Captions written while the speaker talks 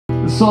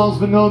This song's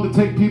been known to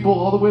take people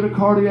all the way to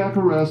cardiac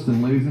arrest,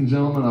 and ladies and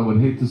gentlemen, I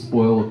would hate to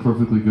spoil a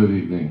perfectly good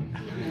evening.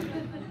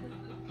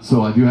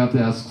 So I do have to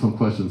ask some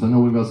questions. I know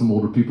we've got some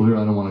older people here.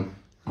 I don't want to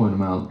point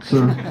them out.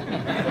 Sir?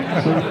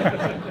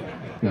 Sir?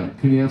 Yeah,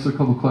 can you answer a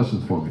couple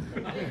questions for me?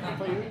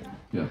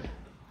 Yeah.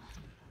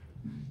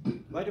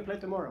 Why do you play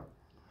tomorrow?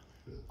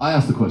 I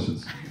asked the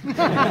questions. I've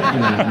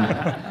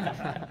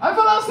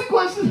been asking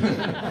questions.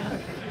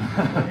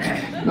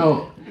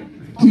 No.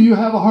 Do you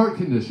have a heart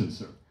condition,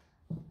 sir?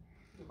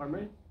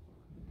 Pardon me?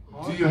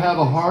 Do you have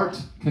a heart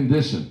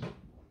condition?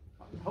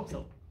 I hope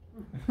so.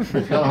 He's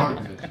got a heart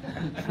condition.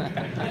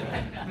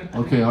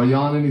 Okay, are you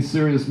on any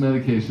serious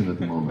medication at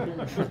the moment?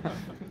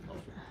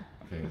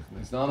 Okay,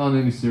 he's not on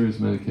any serious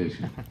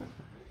medication.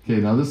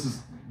 Okay, now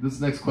this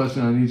next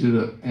question, I need you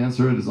to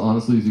answer it as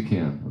honestly as you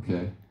can,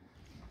 okay?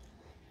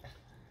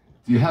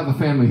 Do you have a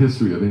family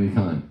history of any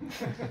kind?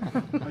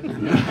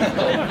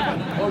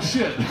 Oh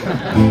shit.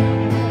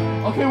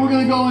 Okay, we're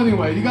gonna go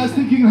anyway. You guys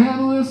think you can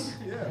handle this?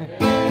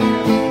 Yeah.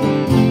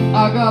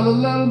 I got a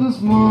letter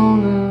this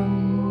morning.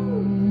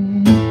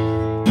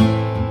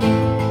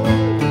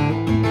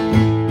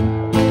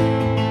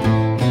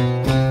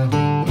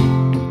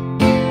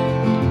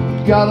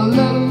 Got a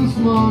letter this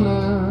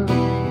morning.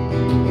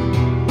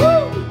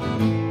 Woo!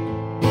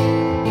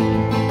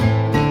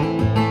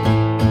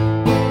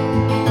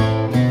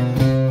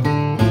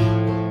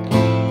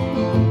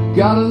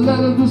 Got a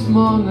letter this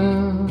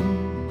morning.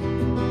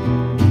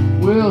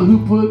 Well, who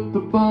put the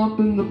bump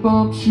in the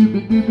bump,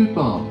 shooby dooby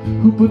bump?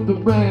 Who put the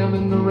ram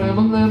in the ram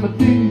a lamb a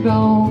ding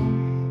dong?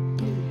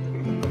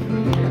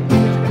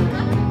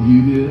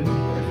 You did.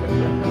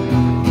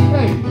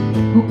 Hey,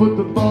 who put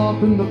the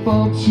bump in the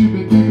bump,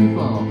 shooby dooby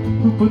bump?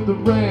 Who put the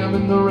ram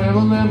in the ram a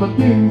lamb a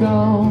ding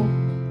dong?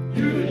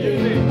 You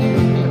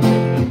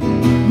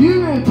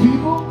did,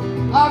 people.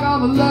 I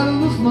got a letter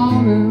this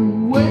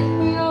morning. Wake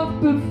me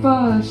up if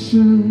I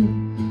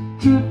should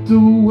drift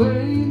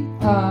away.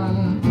 I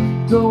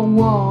don't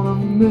wanna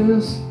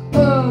miss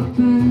a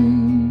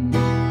thing.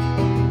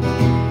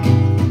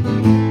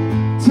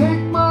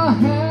 Take my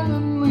hand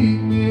and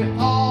lead me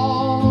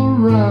all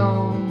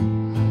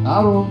around.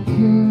 I don't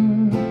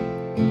care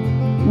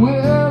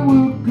where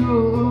we'll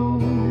go.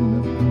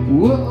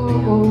 Whoa.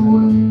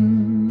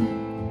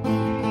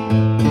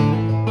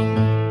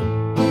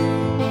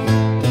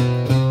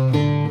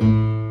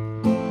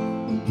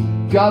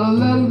 Got a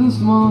letter this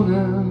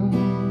morning.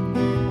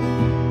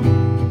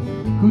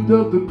 Who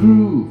dug the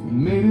groove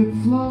and made it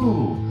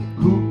flow?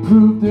 Who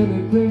proved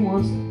anything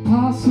was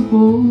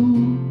possible?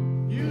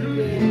 You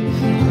did.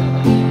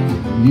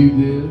 You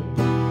did.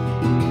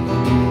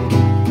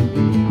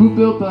 Who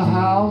built the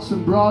house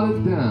and brought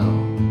it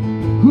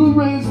down? Who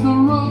raised the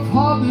roof,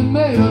 hardly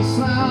made a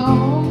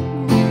sound?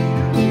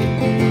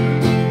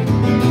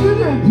 You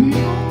did,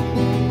 people.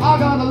 I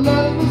got a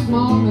letter this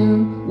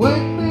morning.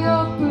 Wake me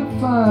up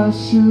if I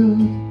should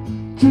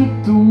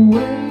drift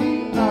away.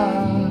 I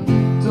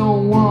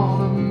don't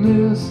wanna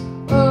miss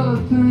a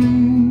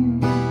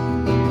thing.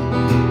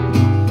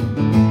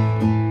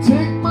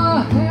 Take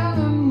my hand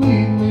and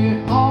lead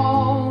me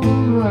all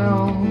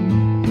around.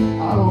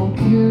 I don't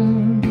care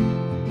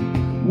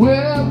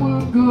where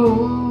we'll go.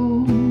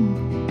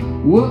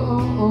 Whoa.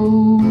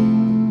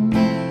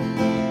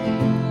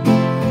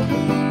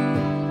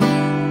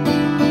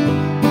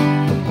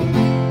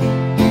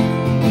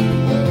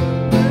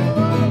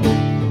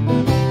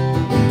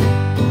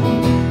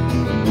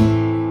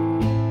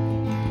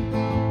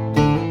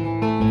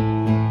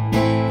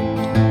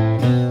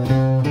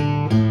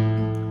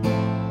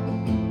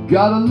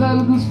 Got a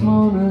letter this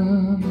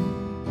morning.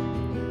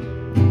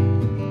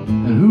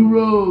 And who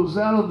rose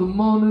out of the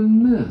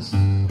morning mist?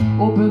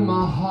 Opened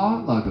my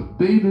heart like a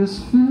baby's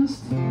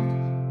fist.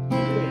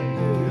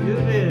 You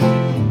did.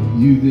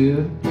 You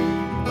did.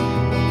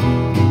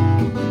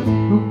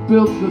 Who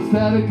built the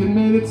static and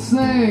made it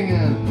sing?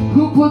 And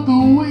who put the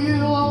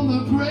wheel on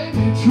the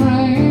gravy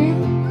train?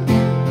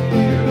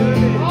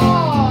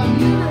 Oh,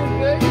 you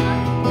did, baby.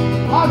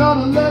 I got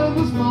a letter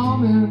this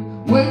morning.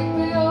 Wake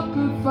me up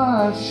if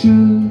I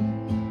should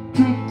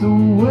drift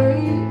away.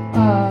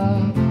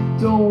 I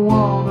don't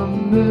wanna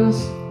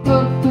miss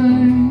a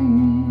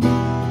thing.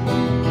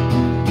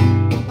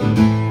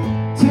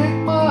 Take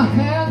my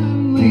hand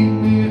and lead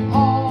me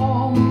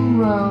all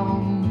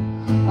around.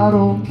 I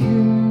don't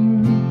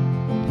care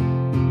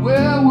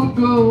where we'll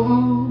go.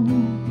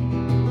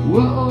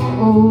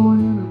 Whoa,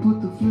 and put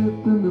the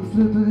flip in the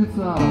flippity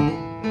flop.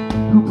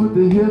 Who put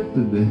the hip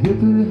in the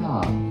hippity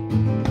hop?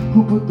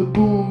 Who put the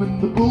boom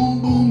in the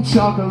boom boom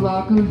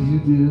chakalaka? You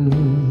did.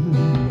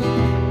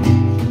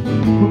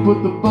 Who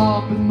put the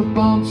bump in the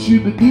bump,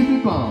 shooby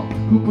dooby bump?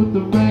 Who put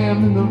the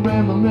ram in the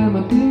ram a lamb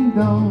a ding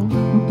dong?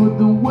 Who put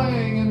the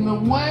wang in the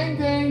wang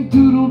dang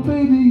doodle,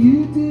 baby?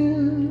 You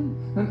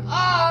did. And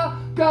I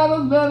got a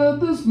letter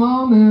this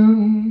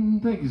morning.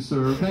 Thank you,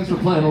 sir. Thanks for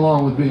playing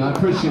along with me. I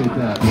appreciate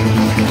that.